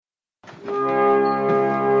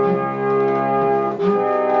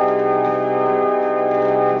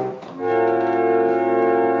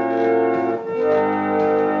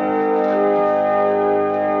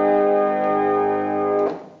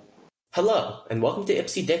Hello, and welcome to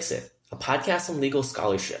Ipsy Dixit, a podcast on legal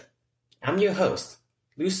scholarship. I'm your host,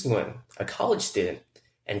 Lu Nguyen, a college student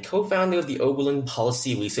and co-founder of the Oberlin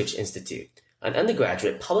Policy Research Institute, an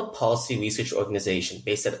undergraduate public policy research organization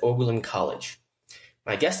based at Oberlin College.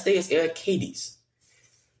 My guest today is Eric Cadiz,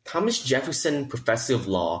 Thomas Jefferson Professor of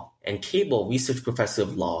Law and Cable Research Professor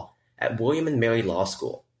of Law at William & Mary Law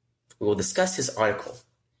School. We will discuss his article,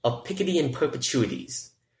 Of Piketty in Perpetuities,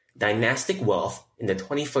 Dynastic Wealth in the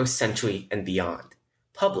 21st Century and Beyond,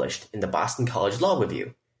 published in the Boston College Law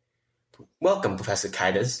Review. Welcome, Professor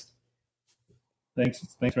Cadiz.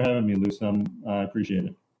 Thanks for having me, Luce. I appreciate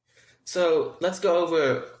it. So let's go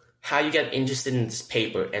over how you got interested in this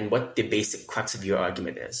paper and what the basic crux of your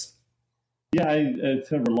argument is. Yeah, I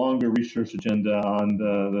have a longer research agenda on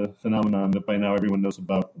the phenomenon that by now everyone knows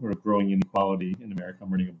about, sort of growing inequality in America.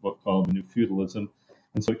 I'm reading a book called The New Feudalism.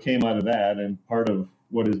 And so it came out of that, and part of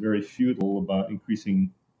what is very feudal about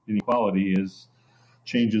increasing inequality is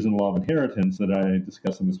changes in the law of inheritance that I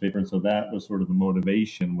discuss in this paper. And so that was sort of the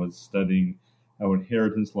motivation, was studying how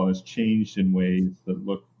inheritance law has changed in ways that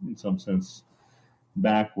look, in some sense,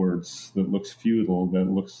 backwards, that looks feudal,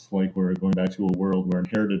 that looks like we're going back to a world where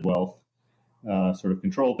inherited wealth sort of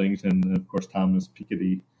control things. And of course, Thomas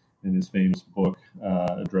Piketty, in his famous book,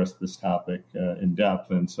 addressed this topic in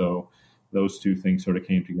depth. And so those two things sort of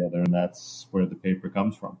came together, and that's where the paper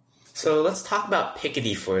comes from. So let's talk about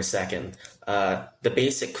Piketty for a second. The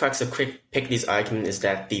basic crux of Piketty's argument is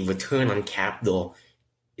that the return on capital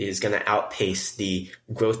is going to outpace the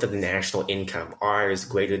growth of the national income. R is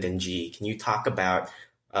greater than G. Can you talk about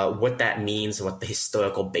what that means and what the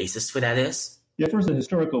historical basis for that is? Yeah, first, the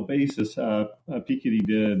historical basis, Piketty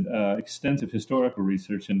did extensive historical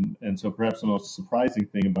research, and so perhaps the most surprising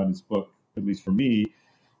thing about his book, at least for me,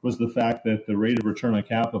 was the fact that the rate of return on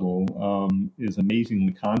capital is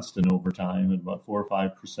amazingly constant over time at about 4 or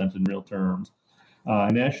 5% in real terms.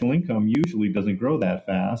 National income usually doesn't grow that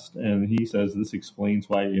fast, and he says this explains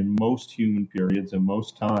why in most human periods and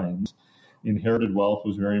most times, inherited wealth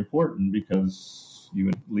was very important, because you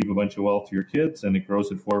would leave a bunch of wealth to your kids and it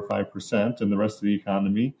grows at 4 or 5%, and the rest of the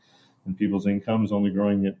economy and people's income is only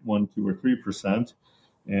growing at 1, 2, or 3%.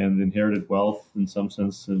 And inherited wealth, in some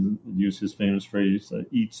sense, to use his famous phrase,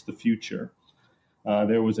 eats the future.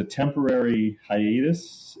 There was a temporary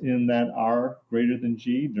hiatus in that R greater than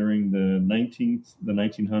G during the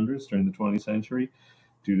 1900s, during the 20th century,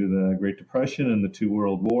 due to the Great Depression and the two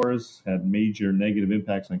world wars, had major negative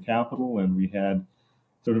impacts on capital, and we had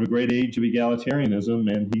sort of a great age of egalitarianism,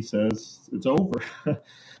 and he says it's over.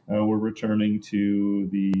 We're returning to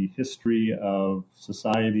the history of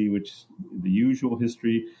society, which the usual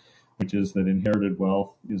history, which is that inherited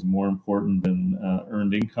wealth is more important than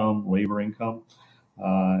earned income, labor income.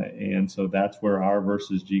 And so that's where R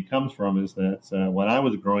versus G comes from, is that when I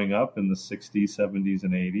was growing up in the 60s, 70s,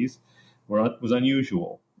 and 80s, it was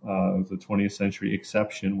unusual. It was a 20th century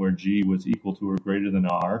exception where G was equal to or greater than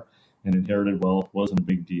R, and inherited wealth wasn't a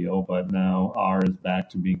big deal. But now R is back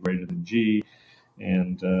to being greater than G.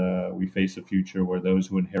 And we face a future where those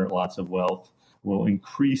who inherit lots of wealth will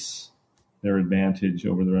increase their advantage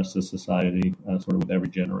over the rest of society, sort of with every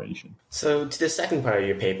generation. So to the second part of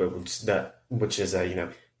your paper, which is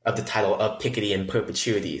of the title of Piketty in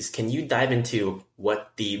Perpetuities, can you dive into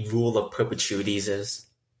what the rule of perpetuities is?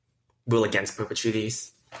 Rule against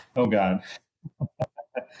perpetuities? Oh, God.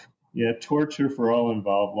 Yeah, torture for all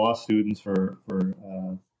involved. Law students for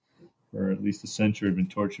at least a century have been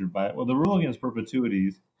tortured by it. Well, the rule against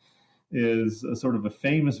perpetuities is a sort of a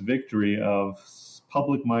famous victory of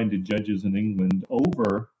public-minded judges in England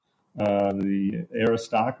over the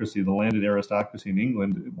aristocracy, the landed aristocracy in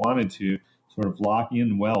England, wanted to sort of lock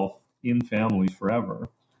in wealth in families forever.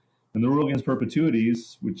 And the rule against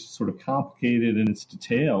perpetuities, which is sort of complicated in its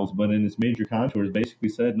details, but in its major contours, basically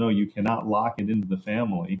said, no, you cannot lock it into the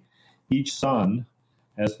family. Each son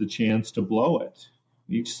has the chance to blow it.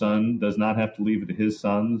 Each son does not have to leave it to his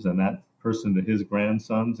sons, and that person to his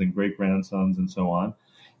grandsons and great-grandsons, and so on.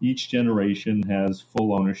 Each generation has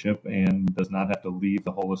full ownership and does not have to leave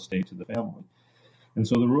the whole estate to the family. And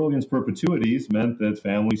so the rule against perpetuities meant that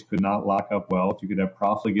families could not lock up wealth. You could have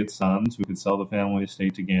profligate sons who could sell the family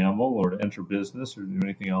estate to gamble or to enter business or do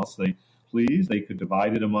anything else they pleased. They could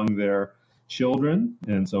divide it among their children,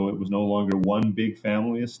 and so it was no longer one big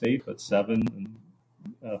family estate, but 7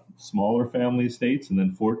 smaller family estates, and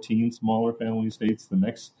then 14 smaller family estates the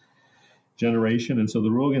next generation. And so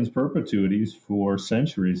the rule against perpetuities for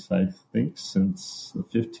centuries, I think since the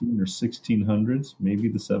 15 or 1600s, maybe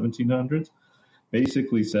the 1700s,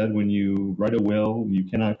 basically said when you write a will, you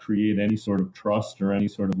cannot create any sort of trust or any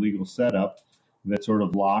sort of legal setup that sort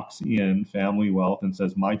of locks in family wealth and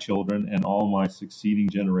says, my children and all my succeeding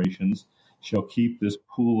generations shall keep this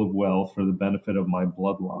pool of wealth for the benefit of my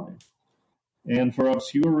bloodline. And for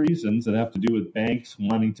obscure reasons that have to do with banks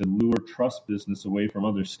wanting to lure trust business away from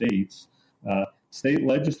other states, state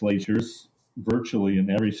legislatures, virtually in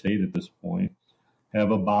every state at this point,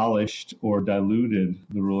 have abolished or diluted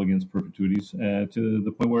the rule against perpetuities to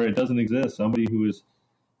the point where it doesn't exist. Somebody who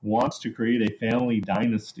wants to create a family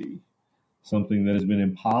dynasty, something that has been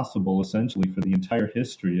impossible essentially for the entire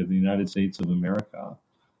history of the United States of America,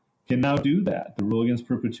 can now do that. The rule against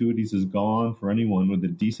perpetuities is gone for anyone with a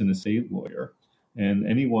decent estate lawyer, and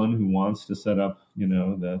anyone who wants to set up,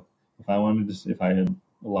 if I had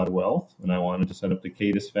a lot of wealth and I wanted to set up the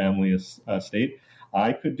Cadiz family estate,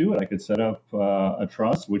 I could do it. I could set up a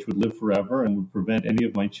trust which would live forever and would prevent any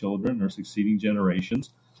of my children or succeeding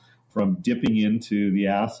generations from dipping into the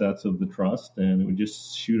assets of the trust, and it would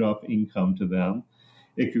just shoot up income to them.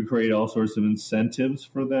 It could create all sorts of incentives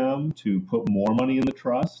for them to put more money in the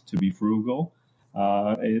trust, to be frugal.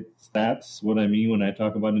 That's what I mean when I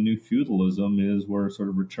talk about a new feudalism, is we're sort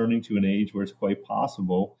of returning to an age where it's quite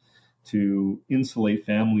possible to insulate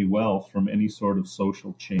family wealth from any sort of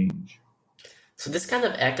social change. So this kind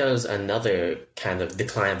of echoes another kind of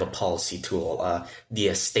decline of a policy tool, the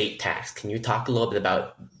estate tax. Can you talk a little bit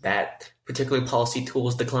about that particular policy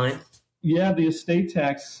tool's decline? Yeah, the estate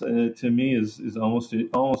tax to me is almost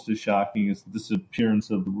as shocking as the disappearance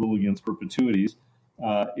of the rule against perpetuities.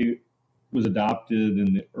 It was adopted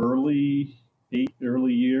in the early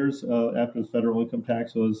years after the federal income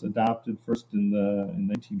tax was adopted, first in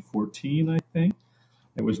 1914, I think.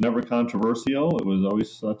 It was never controversial. It was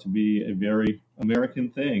always thought to be a very American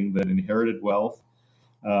thing, that inherited wealth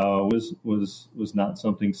was not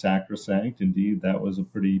something sacrosanct. Indeed, that was a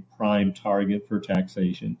pretty prime target for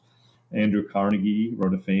taxation. Andrew Carnegie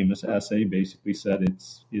wrote a famous essay, basically said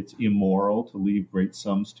it's immoral to leave great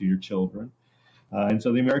sums to your children. And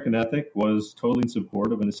so the American ethic was totally in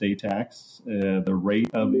support of an estate tax. The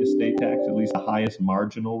rate of the estate tax, at least the highest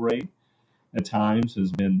marginal rate, at times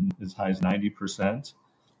has been as high as 90%.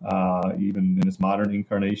 Even in its modern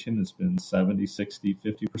incarnation, it's been 70, 60,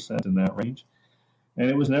 50% in that range. And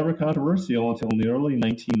it was never controversial until in the early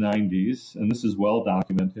 1990s, and this is well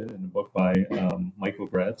documented in a book by Michael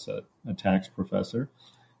Gretz, a tax professor.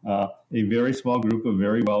 A very small group of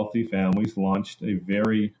very wealthy families launched a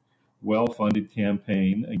very well-funded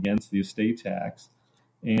campaign against the estate tax,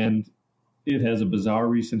 and it has a bizarre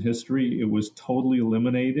recent history. It was totally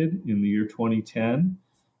eliminated in the year 2010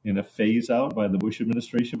 in a phase-out by the Bush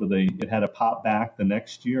administration, but it had a pop back the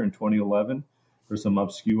next year in 2011 for some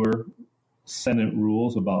obscure Senate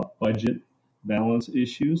rules about budget balance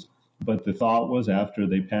issues. But the thought was after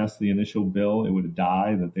they passed the initial bill, it would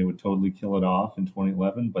die, that they would totally kill it off in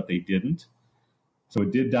 2011, but they didn't. So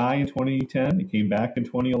it did die in 2010. It came back in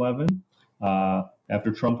 2011.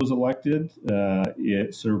 After Trump was elected,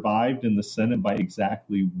 it survived in the Senate by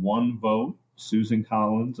exactly one vote. Susan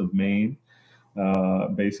Collins of Maine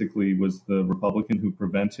basically was the Republican who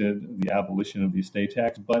prevented the abolition of the estate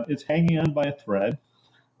tax, but it's hanging on by a thread.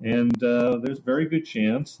 And there's a very good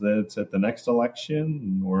chance that at the next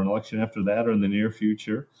election or an election after that or in the near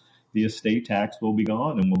future, the estate tax will be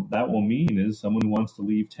gone. And what that will mean is someone who wants to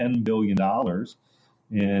leave $10 billion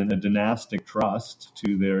in a dynastic trust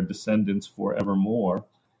to their descendants forevermore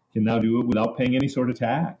can now do it without paying any sort of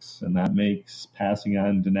tax. And that makes passing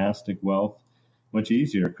on dynastic wealth much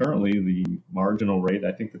easier. Currently, the marginal rate,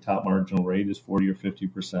 I think the top marginal rate is 40 or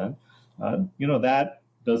 50%. That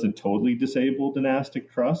doesn't totally disable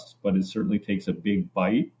dynastic trusts, but it certainly takes a big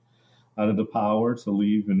bite out of the power to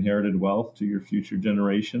leave inherited wealth to your future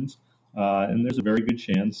generations. And there's a very good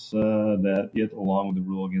chance that it, along with the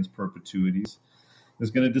rule against perpetuities,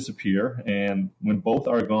 is going to disappear. And when both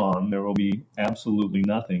are gone, there will be absolutely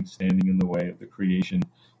nothing standing in the way of the creation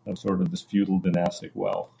of sort of this feudal dynastic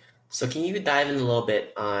wealth. So can you dive in a little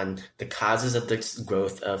bit on the causes of this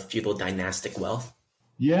growth of feudal dynastic wealth?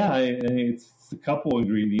 Yeah, it's a couple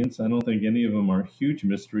ingredients. I don't think any of them are huge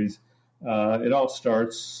mysteries. It all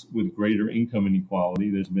starts with greater income inequality.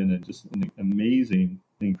 There's been just an amazing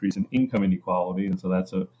increase in income inequality, and so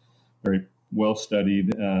that's a very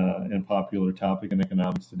well-studied and popular topic in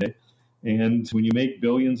economics today. And when you make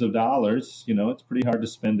billions of dollars, it's pretty hard to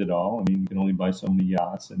spend it all. I mean, you can only buy so many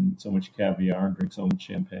yachts and eat so much caviar and drink so much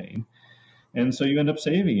champagne. And so you end up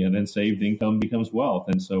saving it, and saved income becomes wealth.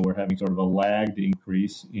 And so we're having sort of a lagged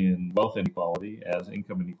increase in wealth inequality as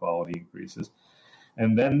income inequality increases.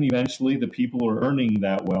 And then eventually the people who are earning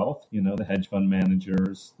that wealth, the hedge fund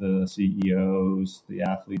managers, the CEOs, the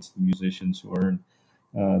athletes, the musicians who earn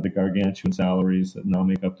the gargantuan salaries that now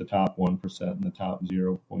make up the top 1% and the top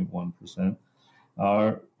 0.1%,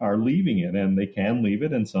 are leaving it, and they can leave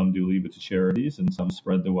it, and some do leave it to charities, and some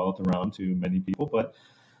spread the wealth around to many people. But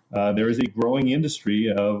there is a growing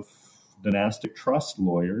industry of dynastic trust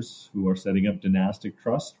lawyers who are setting up dynastic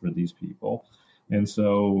trust for these people. And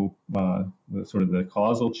so the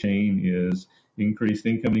causal chain is increased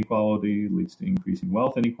income inequality leads to increasing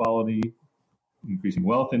wealth inequality. Increasing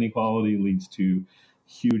wealth inequality leads to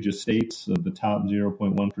huge estates of the top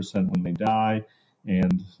 0.1% when they die.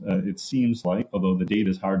 And it seems like, although the data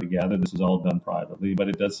is hard to gather, this is all done privately, but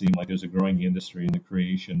it does seem like there's a growing industry in the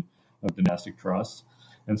creation of dynastic trusts.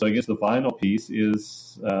 And so I guess the final piece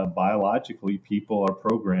is biologically, people are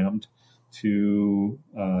programmed to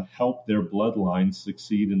help their bloodlines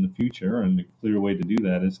succeed in the future. And the clear way to do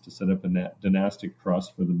that is to set up a dynastic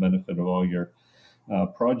trust for the benefit of all your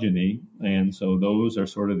progeny. And so those are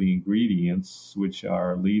sort of the ingredients which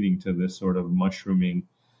are leading to this sort of mushrooming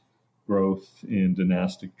growth in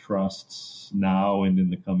dynastic trusts now and in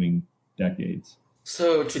the coming decades.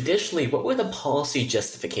 So traditionally, what were the policy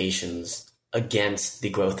justifications against the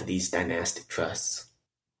growth of these dynastic trusts?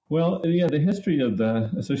 Well, yeah, the history of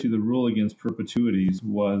especially the rule against perpetuities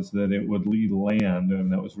was that it would leave land,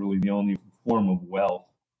 and that was really the only form of wealth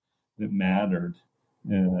that mattered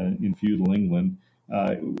in feudal England.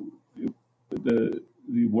 The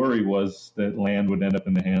worry was that land would end up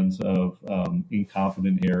in the hands of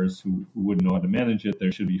incompetent heirs who wouldn't know how to manage it.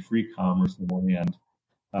 There should be free commerce in land.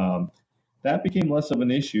 That became less of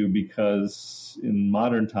an issue because in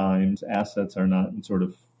modern times, assets are not sort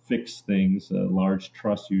of fixed things. A large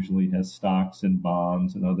trust usually has stocks and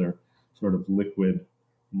bonds and other sort of liquid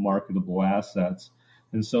marketable assets.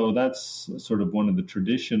 And so that's sort of one of the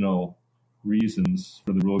traditional reasons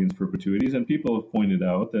for the rule against perpetuities. And people have pointed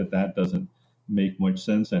out that that doesn't make much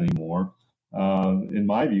sense anymore. In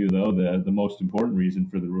my view, though, the most important reason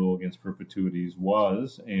for the rule against perpetuities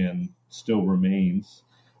was and still remains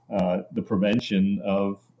the prevention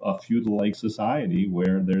of a feudal-like society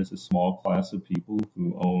where there's a small class of people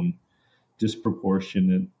who own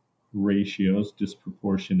disproportionate ratios,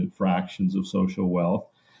 disproportionate fractions of social wealth,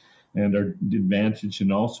 and are advantaged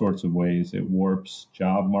in all sorts of ways. It warps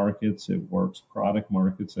job markets, it warps product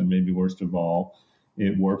markets, and maybe worst of all,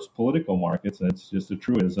 it warps political markets. That's just a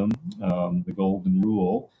truism. The golden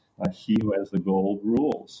rule, he who has the gold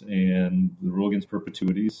rules. And the rule against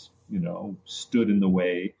perpetuities, stood in the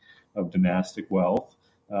way of dynastic wealth,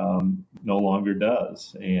 no longer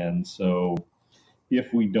does. And so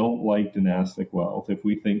if we don't like dynastic wealth, if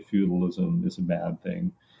we think feudalism is a bad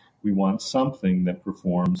thing, we want something that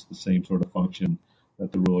performs the same sort of function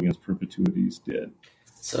that the rule against perpetuities did.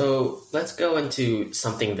 So let's go into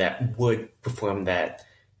something that would perform that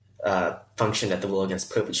function that the rule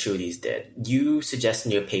against perpetuities did. You suggest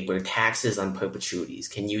in your paper taxes on perpetuities.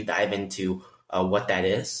 Can you dive into what that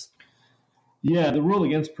is? Yeah, the rule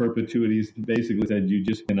against perpetuities basically said you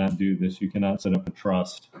just cannot do this. You cannot set up a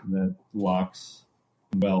trust that locks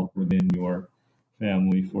wealth within your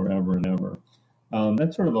family forever and ever.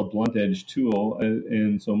 That's sort of a blunt-edged tool.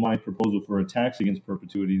 And so my proposal for a tax against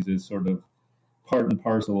perpetuities is sort of part and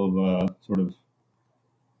parcel of a sort of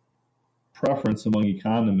preference among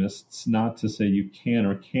economists not to say you can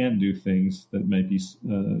or can't do things that might be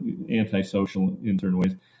antisocial in certain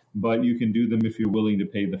ways, but you can do them if you're willing to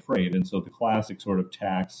pay the freight. And so the classic sort of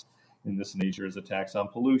tax in this nature is a tax on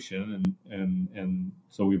pollution. And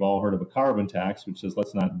so we've all heard of a carbon tax, which says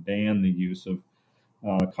let's not ban the use of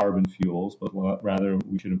carbon fuels, but rather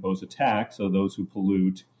we should impose a tax so those who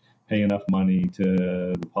pollute pay enough money to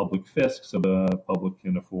the public fisc so the public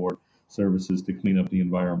can afford services to clean up the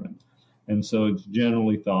environment. And so it's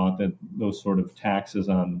generally thought that those sort of taxes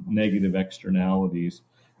on negative externalities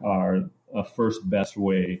are a first best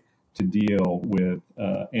way to deal with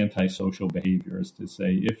antisocial behavior, is to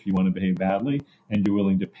say if you want to behave badly and you're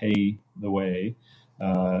willing to pay the way,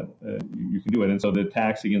 you can do it. And so the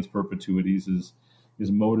tax against perpetuities is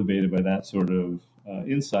motivated by that sort of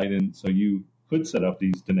insight. And so you could set up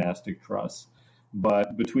these dynastic trusts.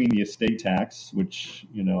 But between the estate tax, which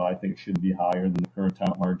I think should be higher than the current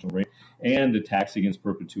top marginal rate, and the tax against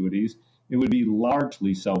perpetuities, it would be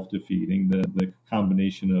largely self-defeating. The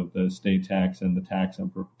combination of the estate tax and the tax on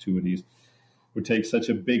perpetuities would take such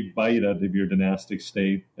a big bite out of your dynastic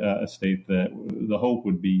estate that the hope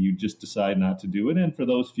would be you just decide not to do it. And for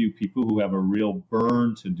those few people who have a real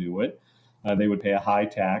burn to do it, they would pay a high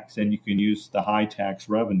tax, and you can use the high tax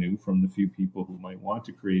revenue from the few people who might want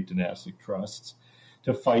to create dynastic trusts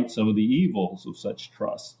to fight some of the evils of such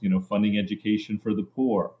trusts, funding education for the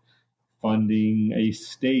poor, funding a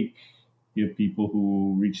stake give people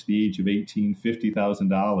who reach the age of 18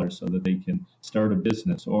 $50,000 so that they can start a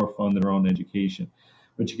business or fund their own education.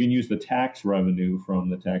 But you can use the tax revenue from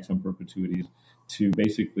the tax on perpetuities to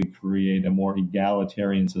basically create a more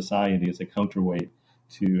egalitarian society as a counterweight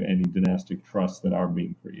to any dynastic trusts that are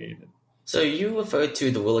being created. So you referred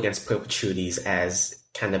to the rule against perpetuities as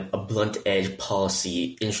kind of a blunt edge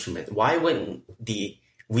policy instrument. Why wouldn't the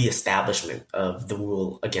reestablishment of the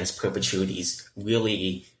rule against perpetuities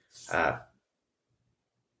really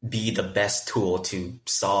be the best tool to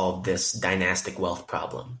solve this dynastic wealth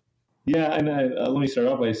problem? Yeah, and let me start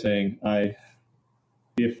off by saying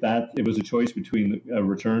if it was a choice between a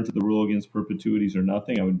return to the rule against perpetuities or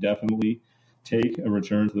nothing, I would definitely take a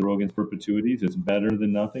return to the rule against perpetuities. It's better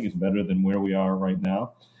than nothing. It's better than where we are right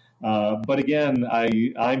now. But again,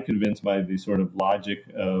 I'm convinced by the sort of logic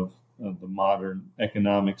of the modern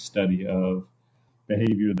economic study of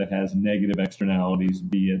behavior that has negative externalities,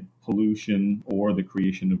 be it pollution or the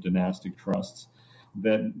creation of dynastic trusts,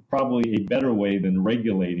 that probably a better way than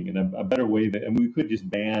regulating it, a better way that, and we could just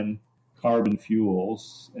ban carbon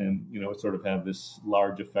fuels and, sort of have this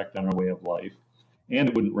large effect on our way of life, and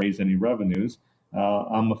it wouldn't raise any revenues.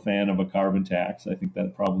 I'm a fan of a carbon tax. I think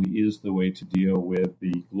that probably is the way to deal with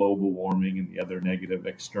the global warming and the other negative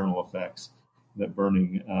external effects that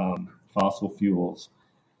burning fossil fuels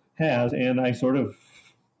has. And I sort of,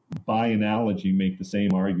 by analogy, make the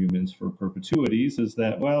same arguments for perpetuities, is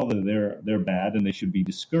that, well, they're bad and they should be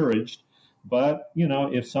discouraged. But,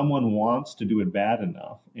 if someone wants to do it bad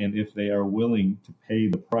enough, and if they are willing to pay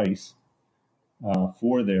the price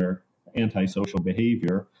for their antisocial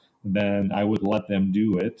behavior, then I would let them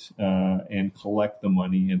do it and collect the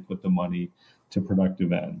money and put the money to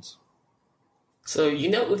productive ends. So you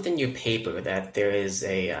note within your paper that there's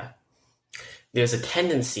a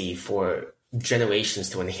tendency for generations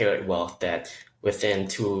to inherit wealth, that within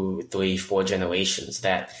 2, 3, 4 generations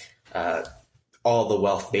that all the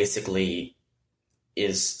wealth basically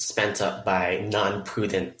is spent up by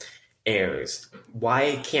non-prudent heirs.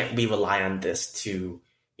 Why can't we rely on this to,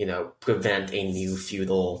 prevent a new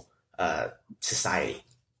feudal society?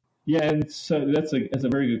 Yeah, and so that's a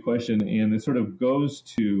very good question, and it sort of goes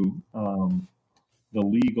to the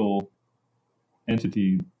legal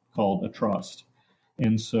entity called a trust.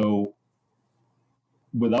 And so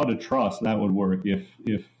without a trust, that would work.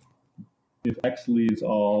 If X leaves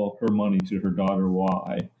all her money to her daughter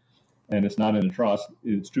Y, and it's not in a trust,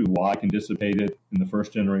 it's true. Y can dissipate it in the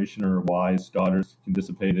first generation, or Y's daughters can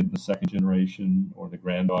dissipate it in the second generation, or the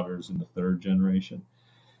granddaughters in the third generation.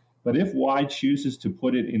 But if Y chooses to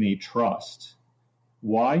put it in a trust,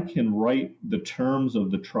 Y can write the terms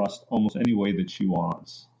of the trust almost any way that she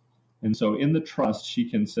wants. And so in the trust, she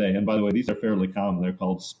can say, and by the way, these are fairly common. They're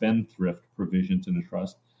called spendthrift provisions in a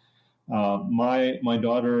trust. My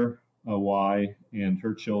daughter, Y, and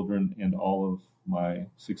her children, and all of my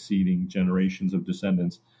succeeding generations of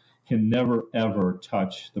descendants can never, ever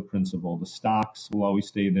touch the principal. The stocks will always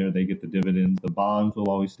stay there. They get the dividends. The bonds will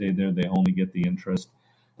always stay there. They only get the interest.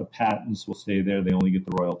 The patents will stay there. They only get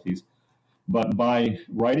the royalties. But by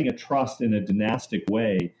writing a trust in a dynastic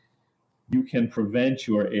way, you can prevent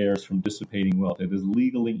your heirs from dissipating wealth. It is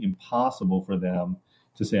legally impossible for them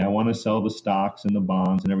to say, I want to sell the stocks and the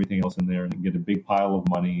bonds and everything else in there and get a big pile of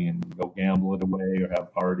money and go gamble it away or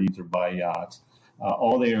have parties or buy yachts.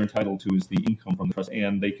 All they are entitled to is the income from the trust.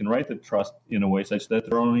 And they can write the trust in a way such that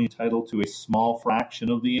they're only entitled to a small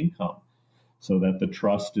fraction of the income, so that the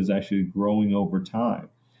trust is actually growing over time.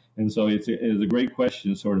 And so it's a great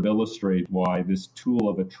question to sort of illustrate why this tool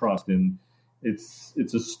of a trust, and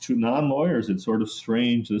to non-lawyers, it's sort of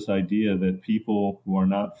strange, this idea that people who are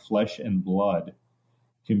not flesh and blood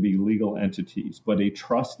can be legal entities. But a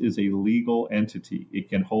trust is a legal entity. It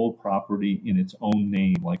can hold property in its own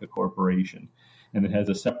name like a corporation, and it has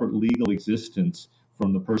a separate legal existence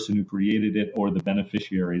from the person who created it or the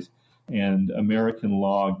beneficiaries. And American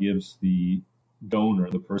law gives the donor,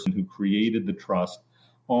 the person who created the trust,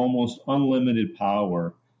 almost unlimited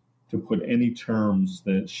power to put any terms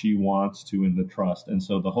that she wants to in the trust. And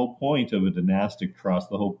so the whole point of a dynastic trust,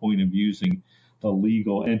 the whole point of using the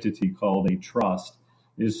legal entity called a trust,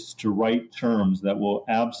 is to write terms that will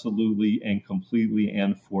absolutely and completely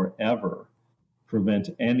and forever prevent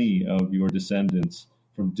any of your descendants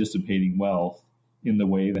from dissipating wealth in the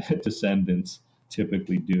way that descendants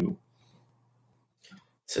typically do.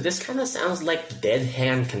 So this kind of sounds like dead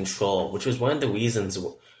hand control, which was one of the reasons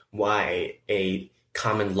why a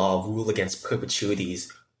common law rule against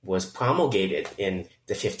perpetuities was promulgated in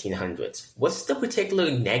the 1500s. What's the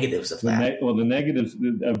particular negatives of that? The negatives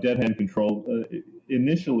of dead hand control,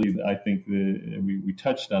 initially, I think we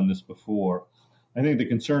touched on this before. I think the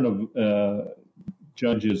concern of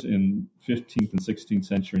judges in 15th and 16th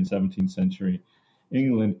century and 17th century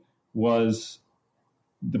England was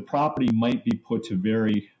the property might be put to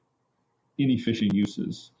very inefficient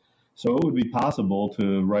uses. So it would be possible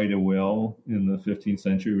to write a will in the 15th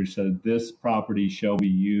century which said this property shall be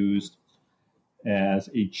used as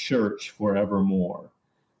a church forevermore.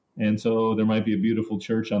 And so there might be a beautiful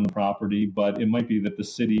church on the property, but it might be that the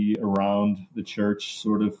city around the church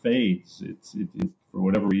sort of fades. It for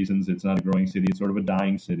whatever reasons, it's not a growing city. It's sort of a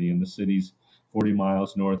dying city, and the cities 40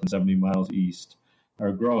 miles north and 70 miles east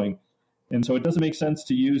are growing. And so it doesn't make sense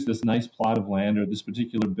to use this nice plot of land or this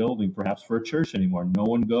particular building perhaps for a church anymore. No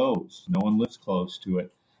one goes. No one lives close to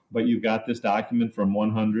it. But you've got this document from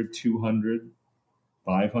 100, 200,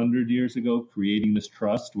 500 years ago creating this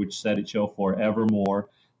trust, which said it shall forevermore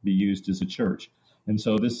be used as a church. And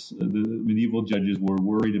so the medieval judges were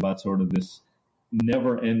worried about sort of this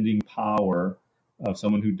never-ending power of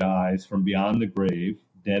someone who dies from beyond the grave,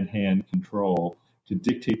 dead hand control, to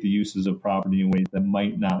dictate the uses of property in ways that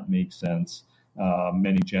might not make sense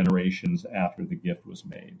many generations after the gift was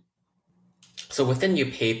made. So within your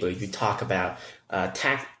paper, you talk about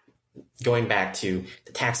going back to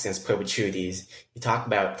the taxing perpetuities. You talk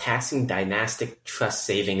about taxing dynastic trust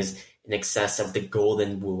savings in excess of the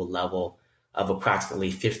golden rule level of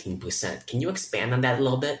approximately 15%. Can you expand on that a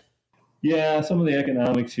little bit? Yeah, some of the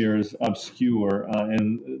economics here is obscure,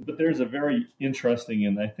 but there's a very interesting,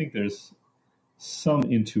 and I think there's some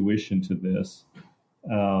intuition to this.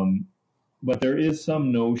 But there is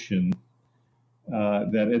some notion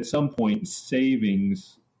that at some point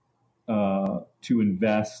savings to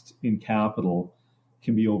invest in capital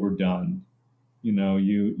can be overdone. You know,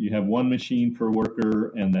 you have one machine per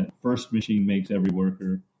worker, and that first machine makes every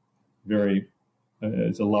worker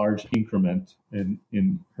it's a large increment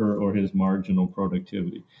in her or his marginal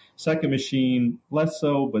productivity. Second machine, less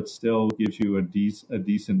so, but still gives you a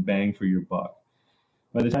decent bang for your buck.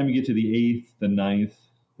 By the time you get to the 8th, the 9th,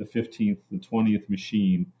 the 15th, the 20th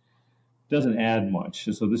machine, it doesn't add much.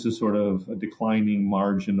 So this is sort of a declining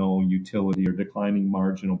marginal utility or declining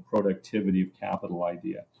marginal productivity of capital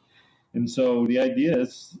idea. And so the idea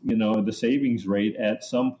is, the savings rate at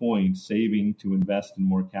some point, saving to invest in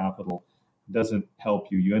more capital doesn't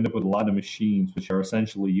help you. You end up with a lot of machines which are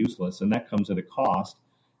essentially useless, and that comes at a cost.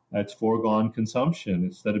 It's foregone consumption.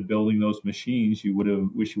 Instead of building those machines, you would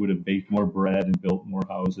have baked more bread and built more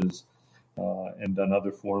houses and done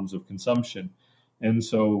other forms of consumption. And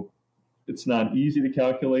so it's not easy to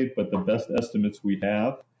calculate, but the best estimates we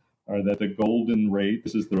have are that the golden rate,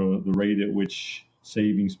 this is the rate at which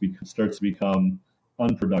savings starts to become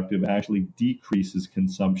unproductive, actually decreases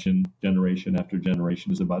consumption generation after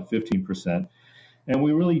generation, is about 15%. And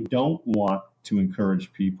we really don't want to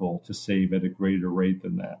encourage people to save at a greater rate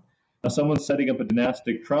than that. Now, someone setting up a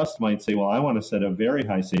dynastic trust might say, well, I want to set a very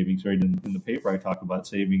high savings rate. In the paper, I talk about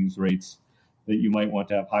savings rates that you might want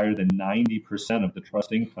to have higher than 90% of the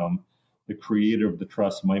trust income. The creator of the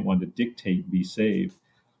trust might want to dictate be saved.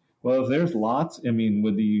 Well, if there's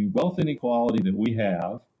with the wealth inequality that we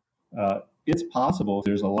have, it's possible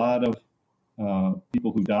there's a lot of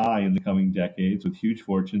people who die in the coming decades with huge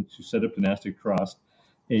fortunes who set up dynastic trust.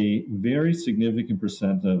 A very significant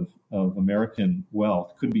percent of American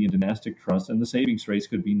wealth could be in dynastic trust, and the savings rates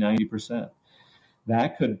could be 90%.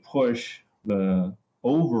 That could push the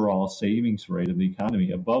overall savings rate of the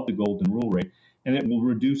economy above the golden rule rate, and it will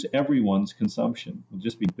reduce everyone's consumption. We'll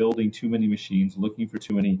just be building too many machines, looking for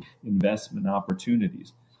too many investment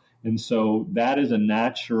opportunities. And so that is a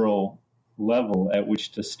natural level at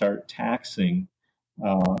which to start taxing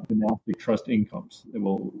dynastic trust incomes. It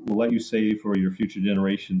will let you save for your future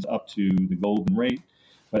generations up to the golden rate.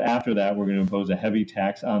 But after that, we're going to impose a heavy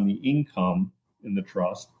tax on the income in the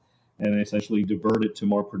trust and essentially divert it to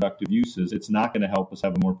more productive uses. It's not going to help us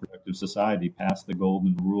have a more productive society past the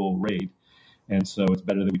golden rule rate. And so it's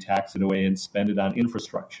better that we tax it away and spend it on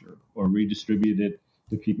infrastructure or redistribute it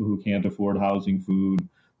to people who can't afford housing, food,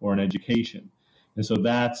 or an education. And so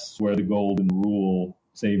that's where the golden rule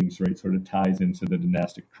savings rate sort of ties into the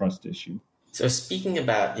dynastic trust issue. So speaking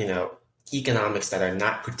about, economics that are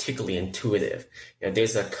not particularly intuitive,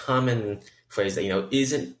 there's a common phrase that,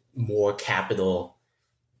 isn't more capital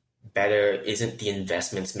better? Isn't the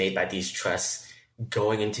investments made by these trusts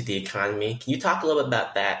going into the economy? Can you talk a little bit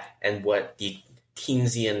about that and what the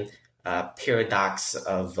Keynesian paradox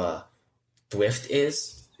of thrift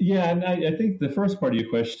is? Yeah, and I think the first part of your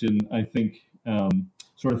question,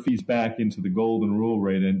 sort of feeds back into the golden rule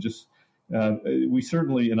rate. And just we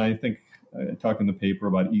certainly, and I think I talk in the paper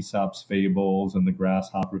about Aesop's fables and the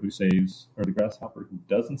grasshopper who saves, or the grasshopper who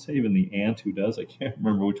doesn't save, and the ant who does. I can't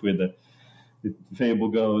remember which way the fable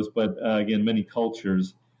goes. But again, many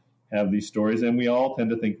cultures have these stories, and we all tend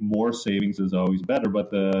to think more savings is always better. But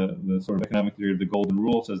the sort of economic theory of the golden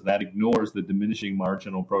rule says that ignores the diminishing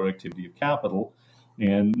marginal productivity of capital.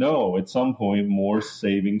 And no, at some point, more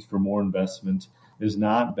savings for more investment is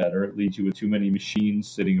not better. It leaves you with too many machines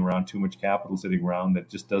sitting around, too much capital sitting around that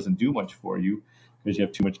just doesn't do much for you because you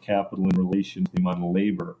have too much capital in relation to the amount of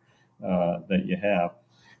labor that you have.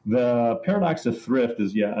 The paradox of thrift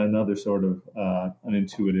is yet another sort of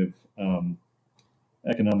unintuitive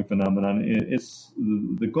economic phenomenon. It's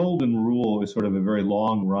the golden rule is sort of a very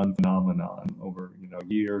long run phenomenon over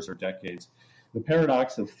years or decades. The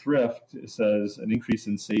paradox of thrift says an increase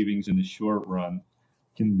in savings in the short run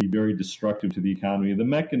can be very destructive to the economy. The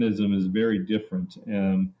mechanism is very different,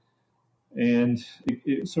 and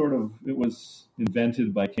it was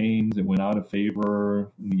invented by Keynes. It went out of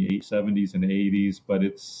favor in the 70s and 80s, but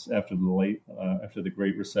it's after the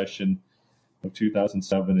Great Recession of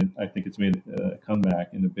 2007, I think it's made a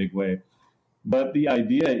comeback in a big way. But the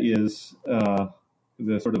idea is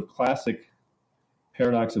the sort of classic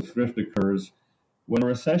paradox of thrift occurs when a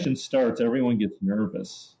recession starts. Everyone gets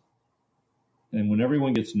nervous, and when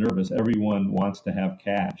everyone gets nervous, everyone wants to have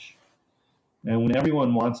cash. And when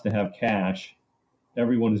everyone wants to have cash,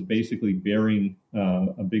 everyone is basically burying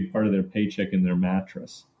a big part of their paycheck in their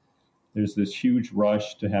mattress. There's this huge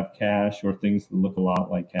rush to have cash or things that look a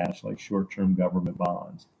lot like cash, like short-term government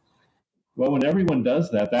bonds. Well, when everyone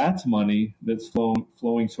does that, that's money that's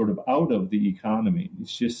flowing sort of out of the economy.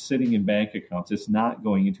 It's just sitting in bank accounts. It's not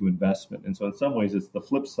going into investment. And so in some ways, it's the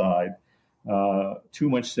flip side. Too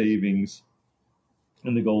much savings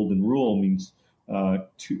in the golden rule means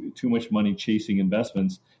too much money chasing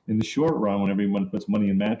investments. In the short run, when everyone puts money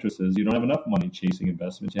in mattresses, you don't have enough money chasing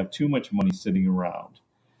investments. You have too much money sitting around.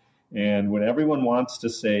 And when everyone wants to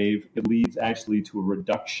save, it leads actually to a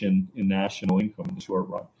reduction in national income in the short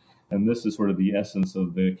run. And this is sort of the essence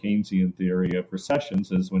of the Keynesian theory of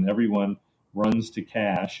recessions, is when everyone runs to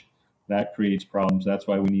cash, that creates problems. That's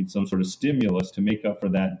why we need some sort of stimulus to make up for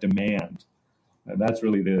that demand. And that's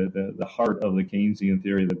really the heart of the Keynesian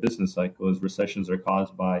theory of the business cycle, is recessions are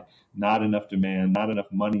caused by not enough demand, not enough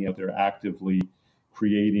money out there actively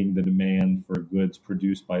creating the demand for goods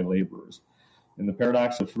produced by laborers. In the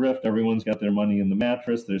paradox of thrift, everyone's got their money in the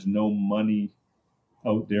mattress. There's no money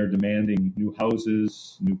out there demanding new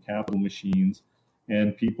houses, new capital machines,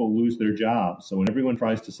 and people lose their jobs. So when everyone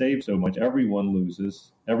tries to save so much, everyone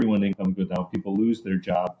loses. Everyone's income goes down. People lose their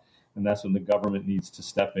job. And that's when the government needs to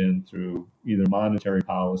step in through either monetary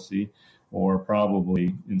policy or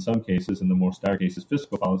probably, in some cases, in the more dire cases,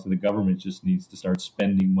 fiscal policy. The government just needs to start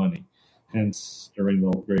spending money. Hence, during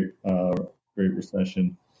the Great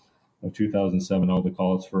Recession of 2007, all the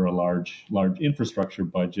calls for a large infrastructure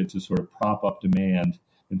budget to sort of prop up demand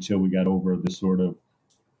until we got over this sort of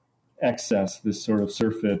excess, this sort of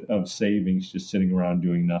surfeit of savings just sitting around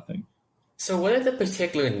doing nothing. So what are the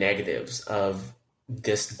particular negatives of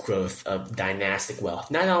this growth of dynastic wealth?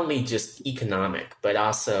 Not only just economic, but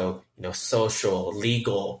also, social,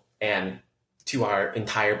 legal, and to our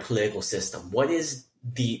entire political system. What is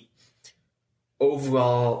the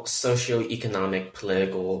overall socioeconomic,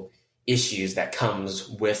 political issues that comes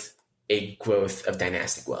with a growth of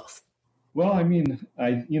dynastic wealth? Well, I mean,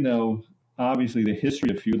 obviously the history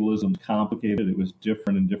of feudalism is complicated. It was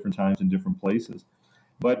different in different times in different places.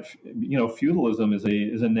 But, feudalism is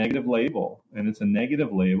a negative label. And it's a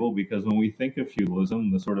negative label because when we think of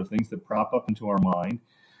feudalism, the sort of things that prop up into our mind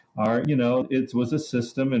are, it was a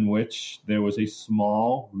system in which there was a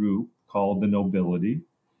small group called the nobility.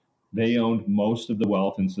 They owned most of the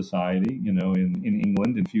wealth in society. In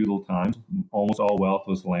England in feudal times, almost all wealth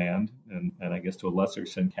was land and I guess to a lesser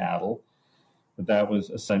extent cattle. But that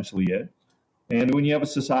was essentially it. And when you have a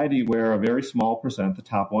society where a very small percent, the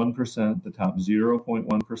top 1%, the top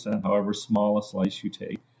 0.1%, however small a slice you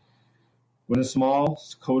take, when a small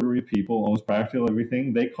coterie of people owns practically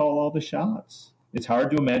everything, they call all the shots. It's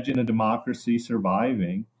hard to imagine a democracy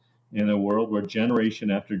surviving in a world where generation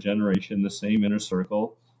after generation, the same inner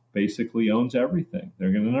circle basically owns everything.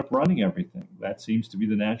 They're going to end up running everything. That seems to be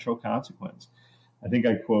the natural consequence. I think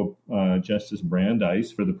I quote Justice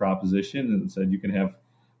Brandeis for the proposition and said you can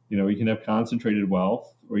have concentrated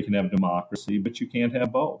wealth or you can have democracy, but you can't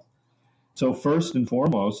have both. So first and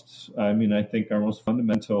foremost, I think our most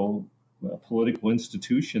fundamental political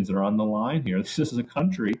institutions are on the line here. This is a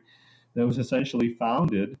country that was essentially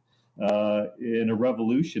founded in a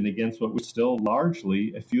revolution against what was still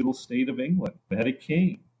largely a feudal state of England. They had a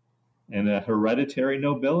king and a hereditary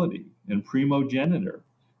nobility and primogeniture.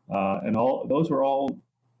 And all those were all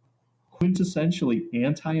quintessentially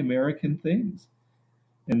anti-American things.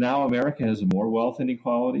 And now America has more wealth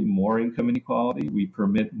inequality, more income inequality. We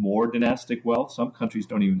permit more dynastic wealth. Some countries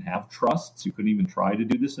don't even have trusts. You couldn't even try to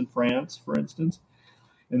do this in France, for instance.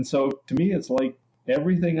 And so to me, it's like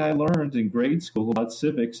everything I learned in grade school about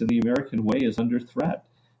civics and the American way is under threat.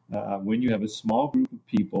 When you have a small group of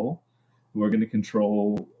people who are going to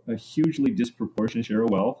control a hugely disproportionate share of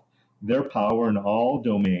wealth, their power in all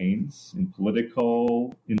domains, in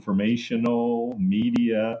political, informational,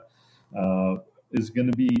 media, is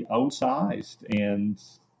going to be outsized, and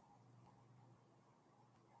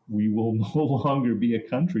we will no longer be a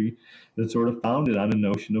country that's sort of founded on a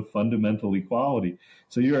notion of fundamental equality.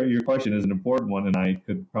 So your question is an important one, and I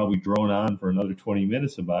could probably drone on for another 20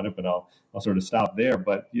 minutes about it, but I'll sort of stop there.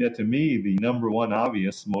 But yeah, to me, the number one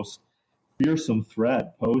obvious, most fearsome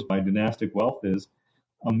threat posed by dynastic wealth is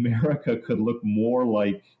America could look more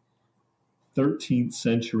like 13th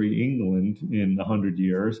century England in 100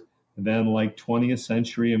 years than like 20th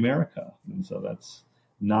century America. And so that's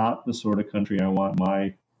not the sort of country I want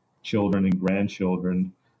my children and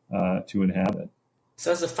grandchildren to inhabit.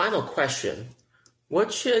 So as a final question,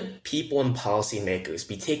 what should people and policymakers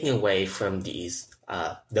be taking away from these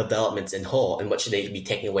developments in whole, and what should they be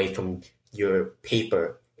taking away from your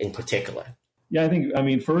paper in particular? Yeah, I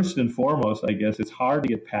mean, first and foremost, I guess it's hard to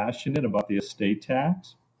get passionate about the estate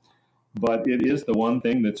tax, but it is the one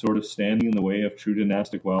thing that's sort of standing in the way of true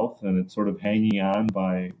dynastic wealth, and it's sort of hanging on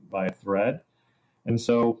by a thread. And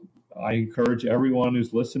so I encourage everyone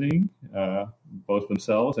who's listening, both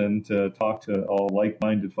themselves and to talk to all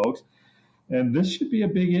like-minded folks. And this should be a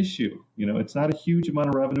big issue. You know, it's not a huge amount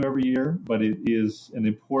of revenue every year, but it is an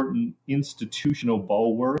important institutional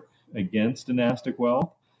bulwark against dynastic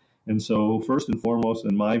wealth. And so first and foremost,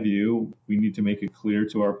 in my view, we need to make it clear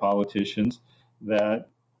to our politicians that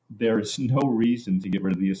there is no reason to get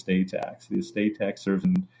rid of the estate tax. The estate tax serves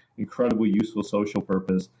an incredibly useful social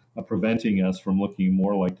purpose of preventing us from looking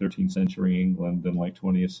more like 13th century England than like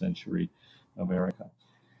 20th century America.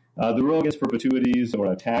 The rule against perpetuities,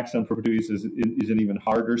 or a tax on perpetuities, is an even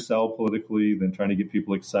harder sell politically than trying to get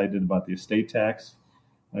people excited about the estate tax.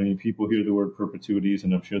 I mean, people hear the word perpetuities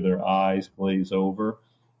and I'm sure their eyes glaze over.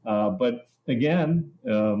 But again,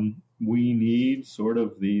 we need sort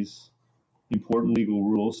of these important legal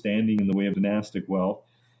rules standing in the way of dynastic wealth.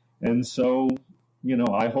 And so, you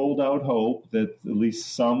know, I hold out hope that at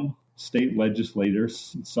least some state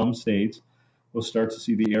legislators in some states will start to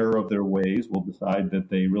see the error of their ways, will decide that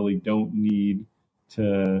they really don't need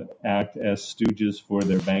to act as stooges for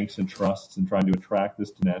their banks and trusts and trying to attract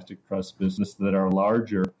this dynastic trust business, that are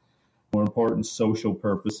larger, more important social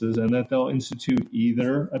purposes, and that they'll institute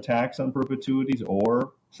either a tax on perpetuities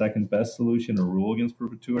or second best solution, a rule against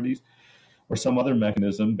perpetuities, or some other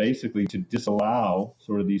mechanism basically to disallow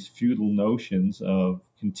sort of these feudal notions of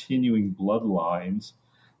continuing bloodlines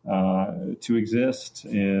to exist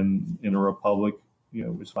in a republic, you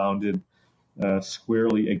know, was founded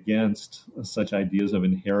squarely against such ideas of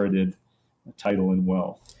inherited title and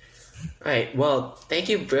wealth. All right. Well, thank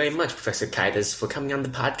you very much, Professor Kaitis, for coming on the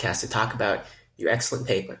podcast to talk about your excellent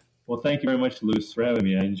paper. Well, thank you very much, Luce, for having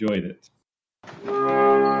me. I enjoyed it.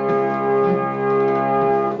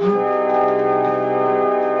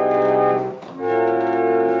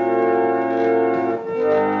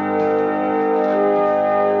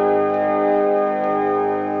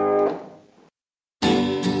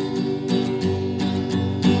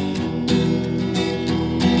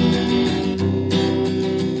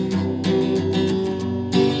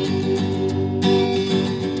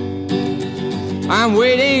 I'm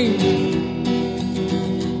waiting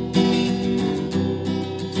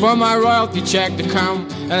for my royalty check to come,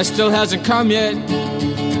 and it still hasn't come yet.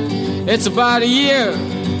 It's about a year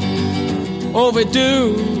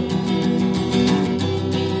overdue.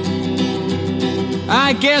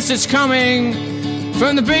 I guess it's coming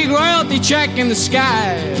from the big royalty check in the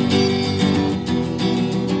sky.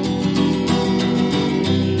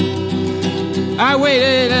 I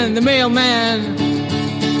waited and the mailman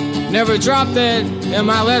never dropped it in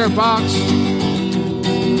my letterbox.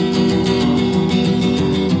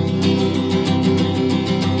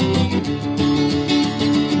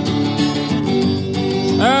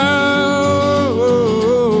 Oh,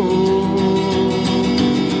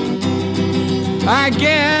 I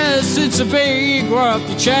guess it's a big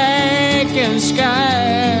royalty check in the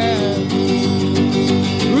sky.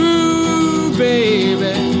 Ooh,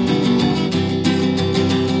 baby.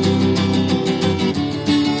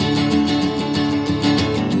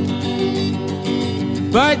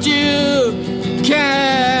 But you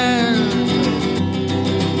can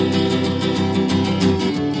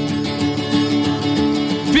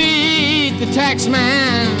beat the tax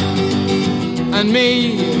man and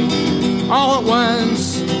me all at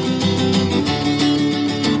once.